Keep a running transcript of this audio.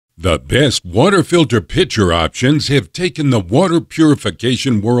The best water filter pitcher options have taken the water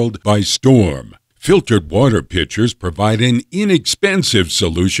purification world by storm. Filtered water pitchers provide an inexpensive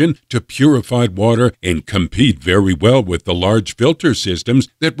solution to purified water and compete very well with the large filter systems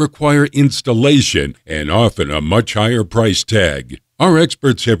that require installation and often a much higher price tag. Our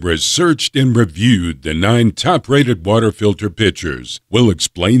experts have researched and reviewed the 9 top-rated water filter pitchers. We'll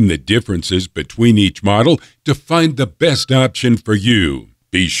explain the differences between each model to find the best option for you.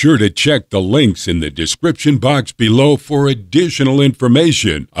 Be sure to check the links in the description box below for additional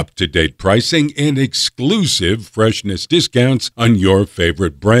information, up-to-date pricing, and exclusive Freshnss discounts on your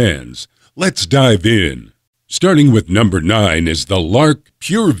favorite brands. Let's dive in. Starting with number 9 is the LARQ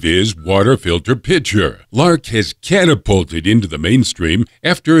PureVis water filter pitcher. LARQ has catapulted into the mainstream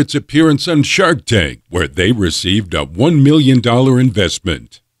after its appearance on Shark Tank, where they received a $1 million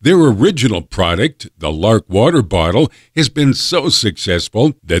investment. Their original product, the LARQ water bottle, has been so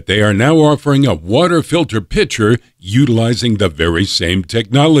successful that they are now offering a water filter pitcher utilizing the very same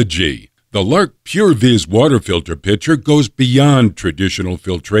technology. The LARQ PureVis water filter pitcher goes beyond traditional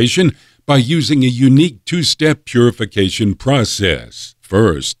filtration by using a unique 2-step purification process.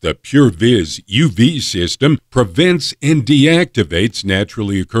 First, the PureVis UV system prevents and deactivates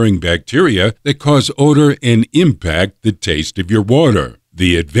naturally occurring bacteria that cause odor and impact the taste of your water.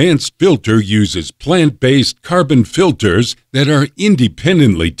 The advanced filter uses plant-based carbon filters that are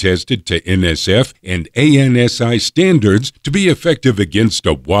independently tested to NSF and ANSI standards to be effective against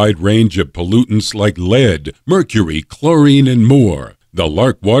a wide range of pollutants like lead, mercury, chlorine, and more. The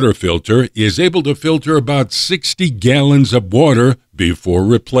LARQ water filter is able to filter about 60 gallons of water before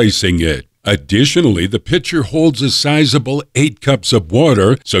replacing it. Additionally, the pitcher holds a sizable 8 cups of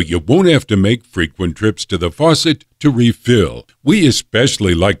water, so you won't have to make frequent trips to the faucet to refill. We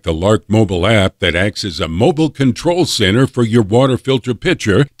especially like the LARQ mobile app that acts as a mobile control center for your water filter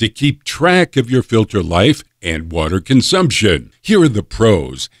pitcher to keep track of your filter life and water consumption. Here are the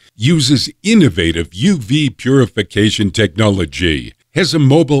pros. Uses innovative UV purification technology. Has a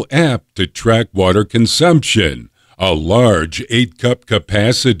mobile app to track water consumption. A large 8-cup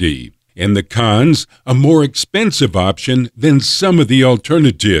capacity. And the cons, a more expensive option than some of the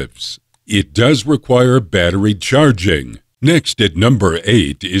alternatives. It does require battery charging. Next at number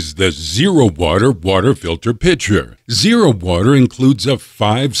 8 is the ZeroWater water filter pitcher. ZeroWater includes a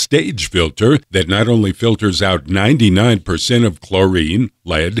 5-stage filter that not only filters out 99% of chlorine,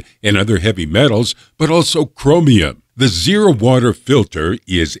 lead, and other heavy metals, but also chromium. The ZeroWater filter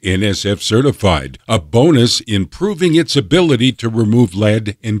is NSF certified, a bonus in proving its ability to remove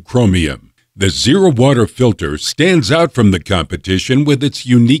lead and chromium. The ZeroWater filter stands out from the competition with its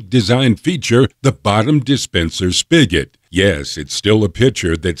unique design feature, the bottom dispenser spigot. Yes, it's still a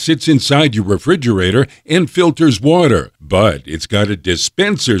pitcher that sits inside your refrigerator and filters water, but it's got a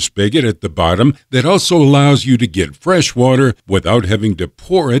dispenser spigot at the bottom that also allows you to get fresh water without having to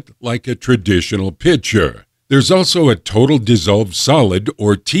pour it like a traditional pitcher. There's also a total dissolved solid,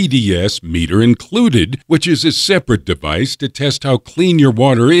 or TDS, meter included, which is a separate device to test how clean your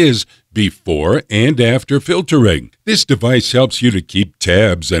water is before and after filtering. This device helps you to keep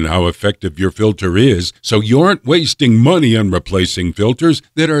tabs on how effective your filter is, so you aren't wasting money on replacing filters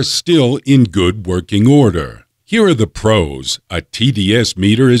that are still in good working order. Here are the pros. A TDS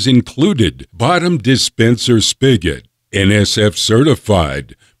meter is included. Bottom dispenser spigot. NSF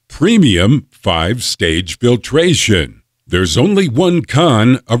certified. Premium 5-stage filtration. There's only one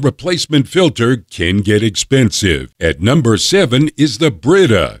con, a replacement filter can get expensive. At number 7 is the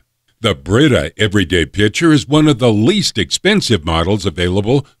Brita. The Brita Everyday Pitcher is one of the least expensive models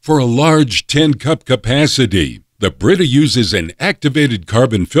available for a large 10-cup capacity. The Brita uses an activated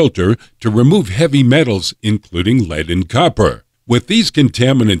carbon filter to remove heavy metals, including lead and copper. With these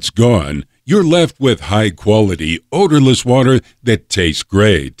contaminants gone, you're left with high-quality, odorless water that tastes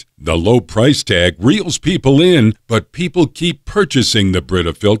great. The low price tag reels people in, but people keep purchasing the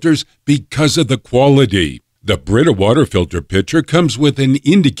Brita filters because of the quality. The Brita water filter pitcher comes with an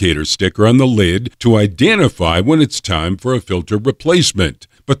indicator sticker on the lid to identify when it's time for a filter replacement.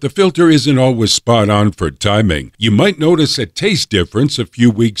 But the filter isn't always spot on for timing. You might notice a taste difference a few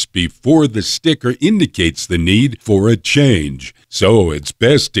weeks before the sticker indicates the need for a change. So it's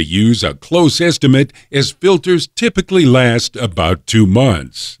best to use a close estimate, as filters typically last about 2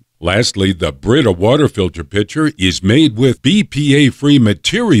 months. Lastly, the Brita water filter pitcher is made with BPA-free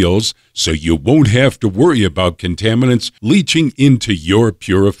materials, so you won't have to worry about contaminants leaching into your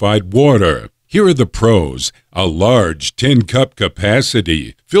purified water. Here are the pros. A large 10-cup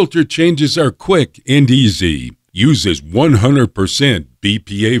capacity. Filter changes are quick and easy. Uses 100%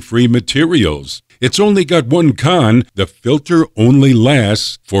 BPA-free materials. It's only got one con: the filter only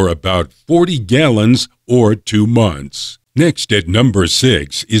lasts for about 40 gallons or 2 months. Next at number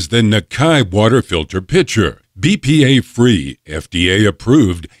 6 is the Nakii water filter pitcher. BPA-free,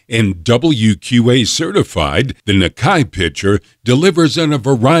 FDA-approved, and WQA certified, the Nakii pitcher delivers on a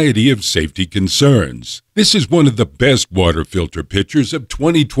variety of safety concerns. This is one of the best water filter pitchers of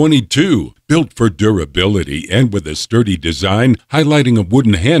 2022. Built for durability and with a sturdy design highlighting a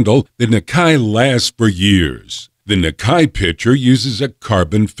wooden handle, the Nakii lasts for years. The Nakii pitcher uses a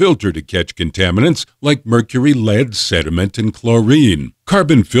carbon filter to catch contaminants like mercury, lead, sediment, and chlorine.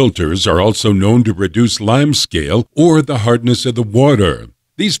 Carbon filters are also known to reduce limescale or the hardness of the water.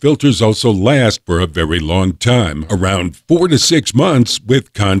 These filters also last for a very long time, around 4 to 6 months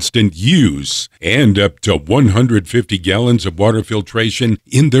with constant use, and up to 150 gallons of water filtration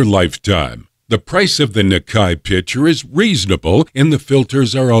in their lifetime. The price of the Nakii pitcher is reasonable, and the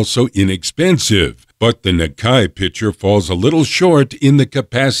filters are also inexpensive. But the Nakii pitcher falls a little short in the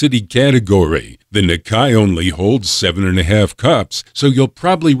capacity category. The Nakii only holds 7.5 cups, so you'll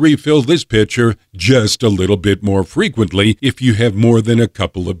probably refill this pitcher just a little bit more frequently if you have more than a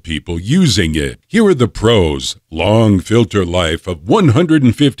couple of people using it. Here are the pros. Long filter life of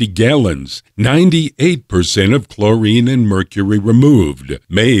 150 gallons, 98% of chlorine and mercury removed,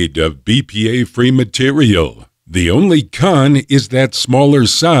 made of BPA-free material. The only con is that smaller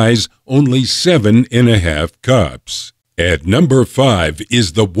size, only 7.5 cups. At number 5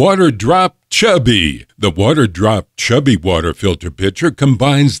 is the Waterdrop Chubby. The Waterdrop Chubby water filter pitcher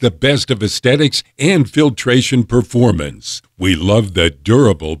combines the best of aesthetics and filtration performance. We love the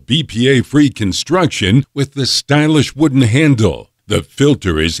durable BPA-free construction with the stylish wooden handle. The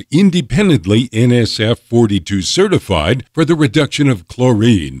filter is independently NSF 42 certified for the reduction of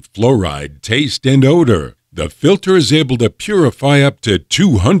chlorine, fluoride, taste, and odor. The filter is able to purify up to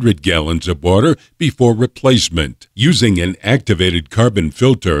 200 gallons of water before replacement. Using an activated carbon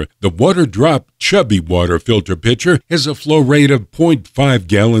filter, the Waterdrop Chubby water filter pitcher has a flow rate of 0.5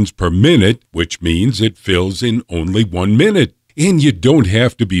 gallons per minute, which means it fills in only 1 minute. And you don't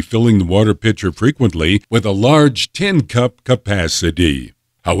have to be filling the water pitcher frequently with a large 10-cup capacity.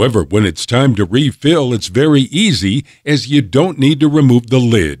 However, when it's time to refill, it's very easy, as you don't need to remove the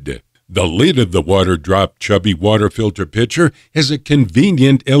lid. The lid of the Waterdrop Chubby water filter pitcher has a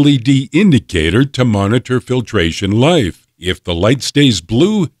convenient LED indicator to monitor filtration life. If the light stays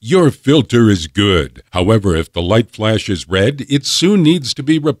blue, your filter is good. However, if the light flashes red, it soon needs to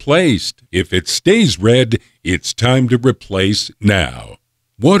be replaced. If it stays red, it's time to replace now.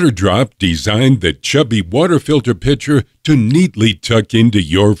 Waterdrop designed the Chubby water filter pitcher to neatly tuck into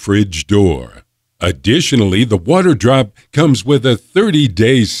your fridge door. Additionally, the Waterdrop comes with a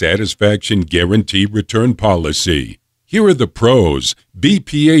 30-day satisfaction guarantee return policy. Here are the pros: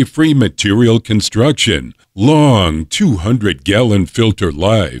 BPA-free material construction, long 200-gallon filter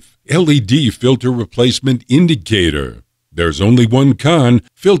life, LED filter replacement indicator. There's only one con: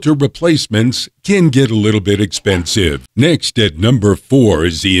 filter replacements can get a little bit expensive. Next at number 4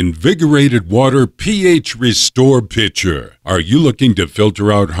 is the Invigorated Water pH Restore Pitcher. Are you looking to filter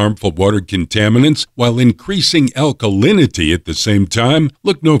out harmful water contaminants while increasing alkalinity at the same time?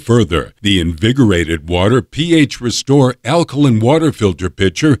 Look no further. The Invigorated Water pH Restore Alkaline Water Filter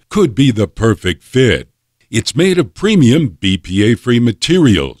Pitcher could be the perfect fit. It's made of premium BPA-free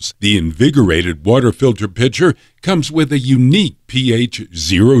materials. The Invigorated water filter pitcher comes with a unique pH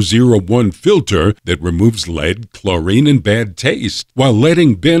 001 filter that removes lead, chlorine, and bad taste, while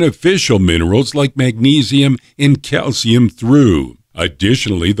letting beneficial minerals like magnesium and calcium through.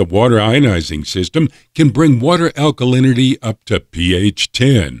 Additionally, the water ionizing system can bring water alkalinity up to pH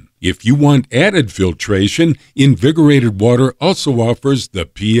 10. If you want added filtration, Invigorated Water also offers the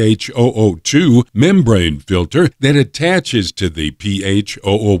pH 002 membrane filter that attaches to the pH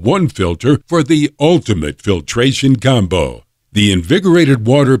 001 filter for the ultimate filtration combo. The Invigorated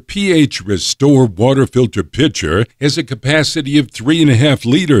Water pH Restore water filter pitcher has a capacity of 3.5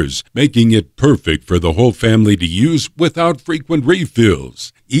 liters, making it perfect for the whole family to use without frequent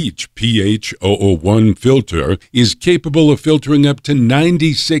refills. Each pH 001 filter is capable of filtering up to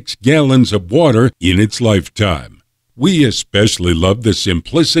 96 gallons of water in its lifetime. We especially love the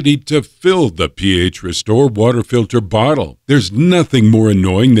simplicity to fill the pH Restore water filter bottle. There's nothing more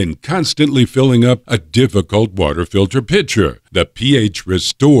annoying than constantly filling up a difficult water filter pitcher. The pH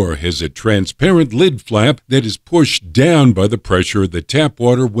Restore has a transparent lid flap that is pushed down by the pressure of the tap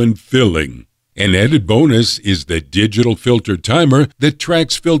water when filling. An added bonus is the digital filter timer that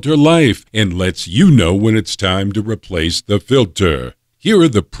tracks filter life and lets you know when it's time to replace the filter. Here are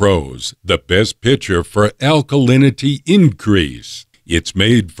the pros: the best pitcher for alkalinity increase. It's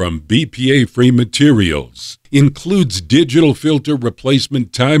made from BPA-free materials, includes digital filter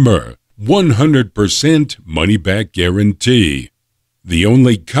replacement timer, 100% money-back guarantee. The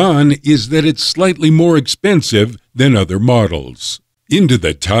only con is that it's slightly more expensive than other models. Into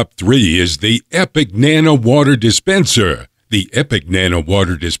the top 3 is the Epic Nano Water Dispenser. The Epic Nano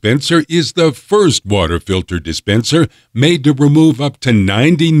Water Dispenser is the first water filter dispenser made to remove up to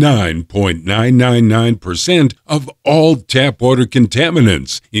 99.999% of all tap water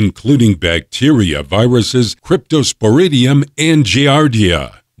contaminants, including bacteria, viruses, Cryptosporidium, and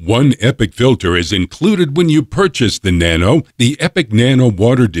Giardia. One Epic filter is included when you purchase the Nano. The Epic Nano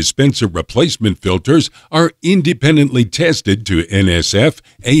Water Dispenser replacement filters are independently tested to NSF,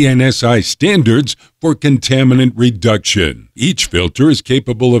 ANSI standards for contaminant reduction. Each filter is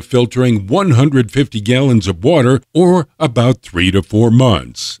capable of filtering 150 gallons of water, or about 3 to 4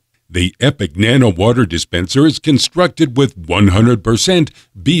 months. The Epic Nano Water Dispenser is constructed with 100%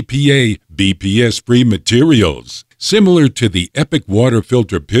 BPA, BPS-free materials. Similar to the Epic water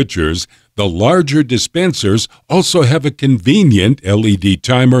filter pitchers, the larger dispensers also have a convenient LED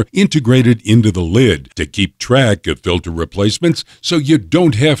timer integrated into the lid to keep track of filter replacements, so you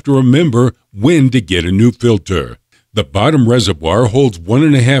don't have to remember when to get a new filter. The bottom reservoir holds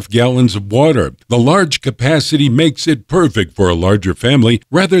 1.5 gallons of water. The large capacity makes it perfect for a larger family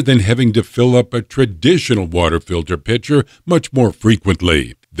rather than having to fill up a traditional water filter pitcher much more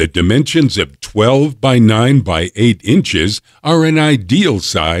frequently. The dimensions of 12 by 9 by 8 inches are an ideal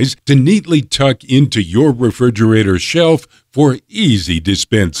size to neatly tuck into your refrigerator shelf for easy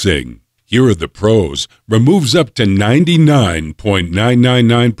dispensing. Here are the pros. Removes up to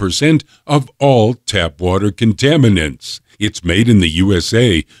 99.999% of all tap water contaminants. It's made in the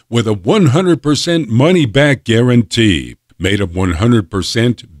USA with a 100% money-back guarantee. Made of 100%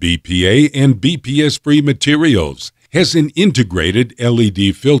 BPA and BPS-free materials. Has an integrated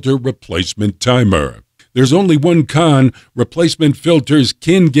LED filter replacement timer. There's only one con: replacement filters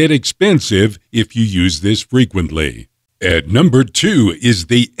can get expensive if you use this frequently. At number 2 is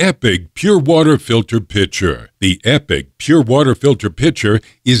the Epic Pure Water Filter Pitcher. The Epic Pure Water Filter Pitcher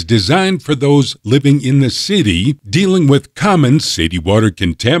is designed for those living in the city dealing with common city water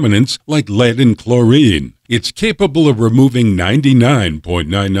contaminants like lead and chlorine. It's capable of removing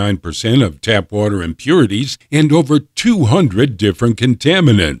 99.99% of tap water impurities and over 200 different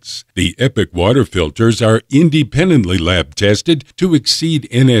contaminants. The Epic water filters are independently lab tested to exceed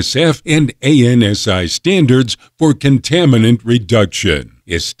NSF and ANSI standards for contaminant reduction.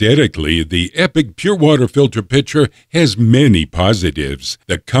 Aesthetically, the Epic Pure Water Filter Pitcher has many positives.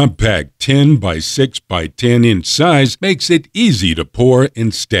 The compact 10 by 6 by 10 inch size makes it easy to pour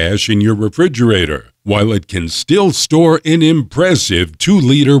and stash in your refrigerator, while it can still store an impressive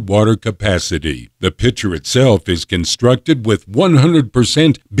 2-liter water capacity. The pitcher itself is constructed with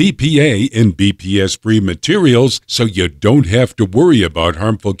 100% BPA and BPS-free materials, so you don't have to worry about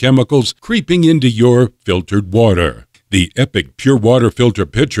harmful chemicals creeping into your filtered water. The Epic Pure Water Filter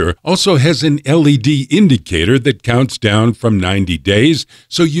Pitcher also has an LED indicator that counts down from 90 days,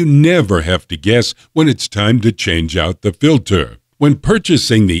 so you never have to guess when it's time to change out the filter. When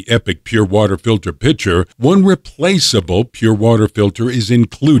purchasing the Epic Pure Water Filter Pitcher, one replaceable pure water filter is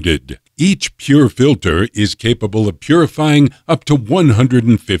included. Each pure filter is capable of purifying up to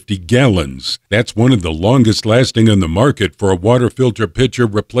 150 gallons. That's one of the longest lasting on the market for a water filter pitcher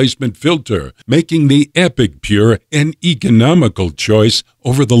replacement filter, making the Epic Pure an economical choice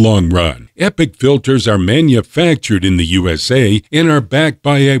over the long run. Epic filters are manufactured in the USA and are backed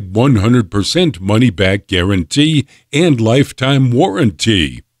by a 100% money-back guarantee and lifetime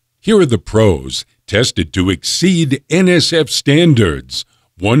warranty. Here are the pros. Tested to exceed NSF standards.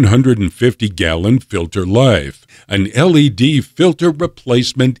 150-gallon filter life, an LED filter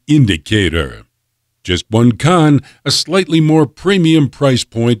replacement indicator. Just one con: a slightly more premium price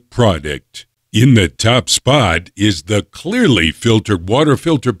point product. In the top spot is the clearly filtered water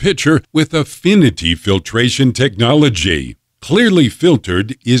filter pitcher with affinity filtration technology. Clearly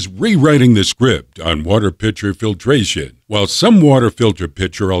Filtered is rewriting the script on water pitcher filtration. While some water filter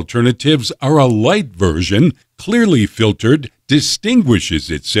pitcher alternatives are a light version, Clearly Filtered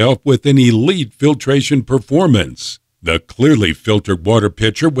distinguishes itself with an elite filtration performance. The Clearly Filtered water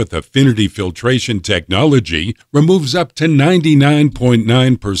pitcher with affinity filtration technology removes up to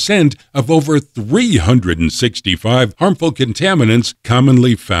 99.9% of over 365 harmful contaminants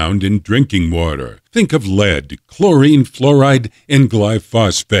commonly found in drinking water. Think of lead, chlorine, fluoride, and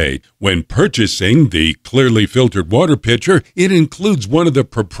glyphosate. When purchasing the Clearly Filtered water pitcher, it includes one of the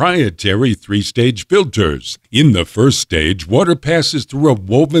proprietary 3-stage filters. In the first stage, water passes through a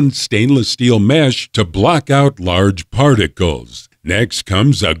woven stainless steel mesh to block out large particles. Next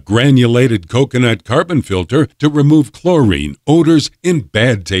comes a granulated coconut carbon filter to remove chlorine, odors, and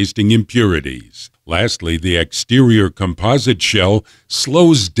bad-tasting impurities. Lastly, the exterior composite shell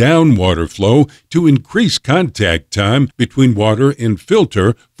slows down water flow to increase contact time between water and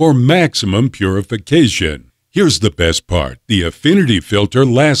filter for maximum purification. Here's the best part. The affinity filter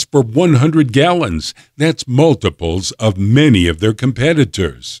lasts for 100 gallons. That's multiples of many of their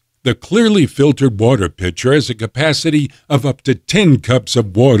competitors. The clearly filtered water pitcher has a capacity of up to 10 cups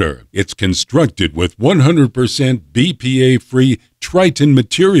of water. It's constructed with 100% BPA-free Triton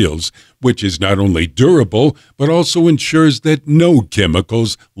materials, which is not only durable, but also ensures that no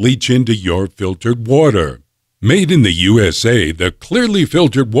chemicals leach into your filtered water. Made in the USA, the clearly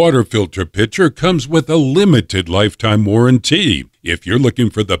filtered water filter pitcher comes with a limited lifetime warranty. If you're looking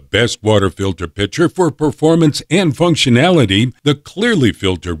for the best water filter pitcher for performance and functionality, the clearly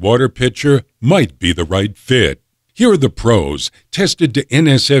filtered water pitcher might be the right fit. Here are the pros, tested to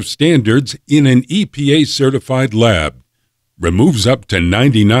NSF standards in an EPA-certified lab. Removes up to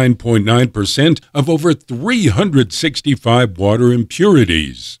 99.9% of over 365 water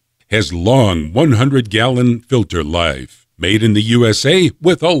impurities. Has long 100-gallon filter life. Made in the USA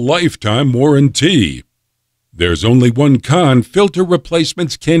with a lifetime warranty. There's only one con: filter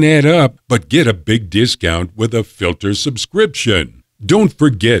replacements can add up, but get a big discount with a filter subscription. Don't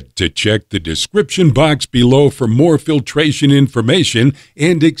forget to check the description box below for more filtration information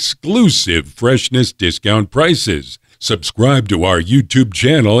and exclusive Freshnss discount prices. Subscribe to our YouTube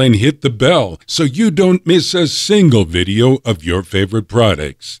channel and hit the bell so you don't miss a single video of your favorite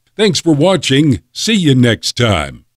products. Thanks for watching. See you next time.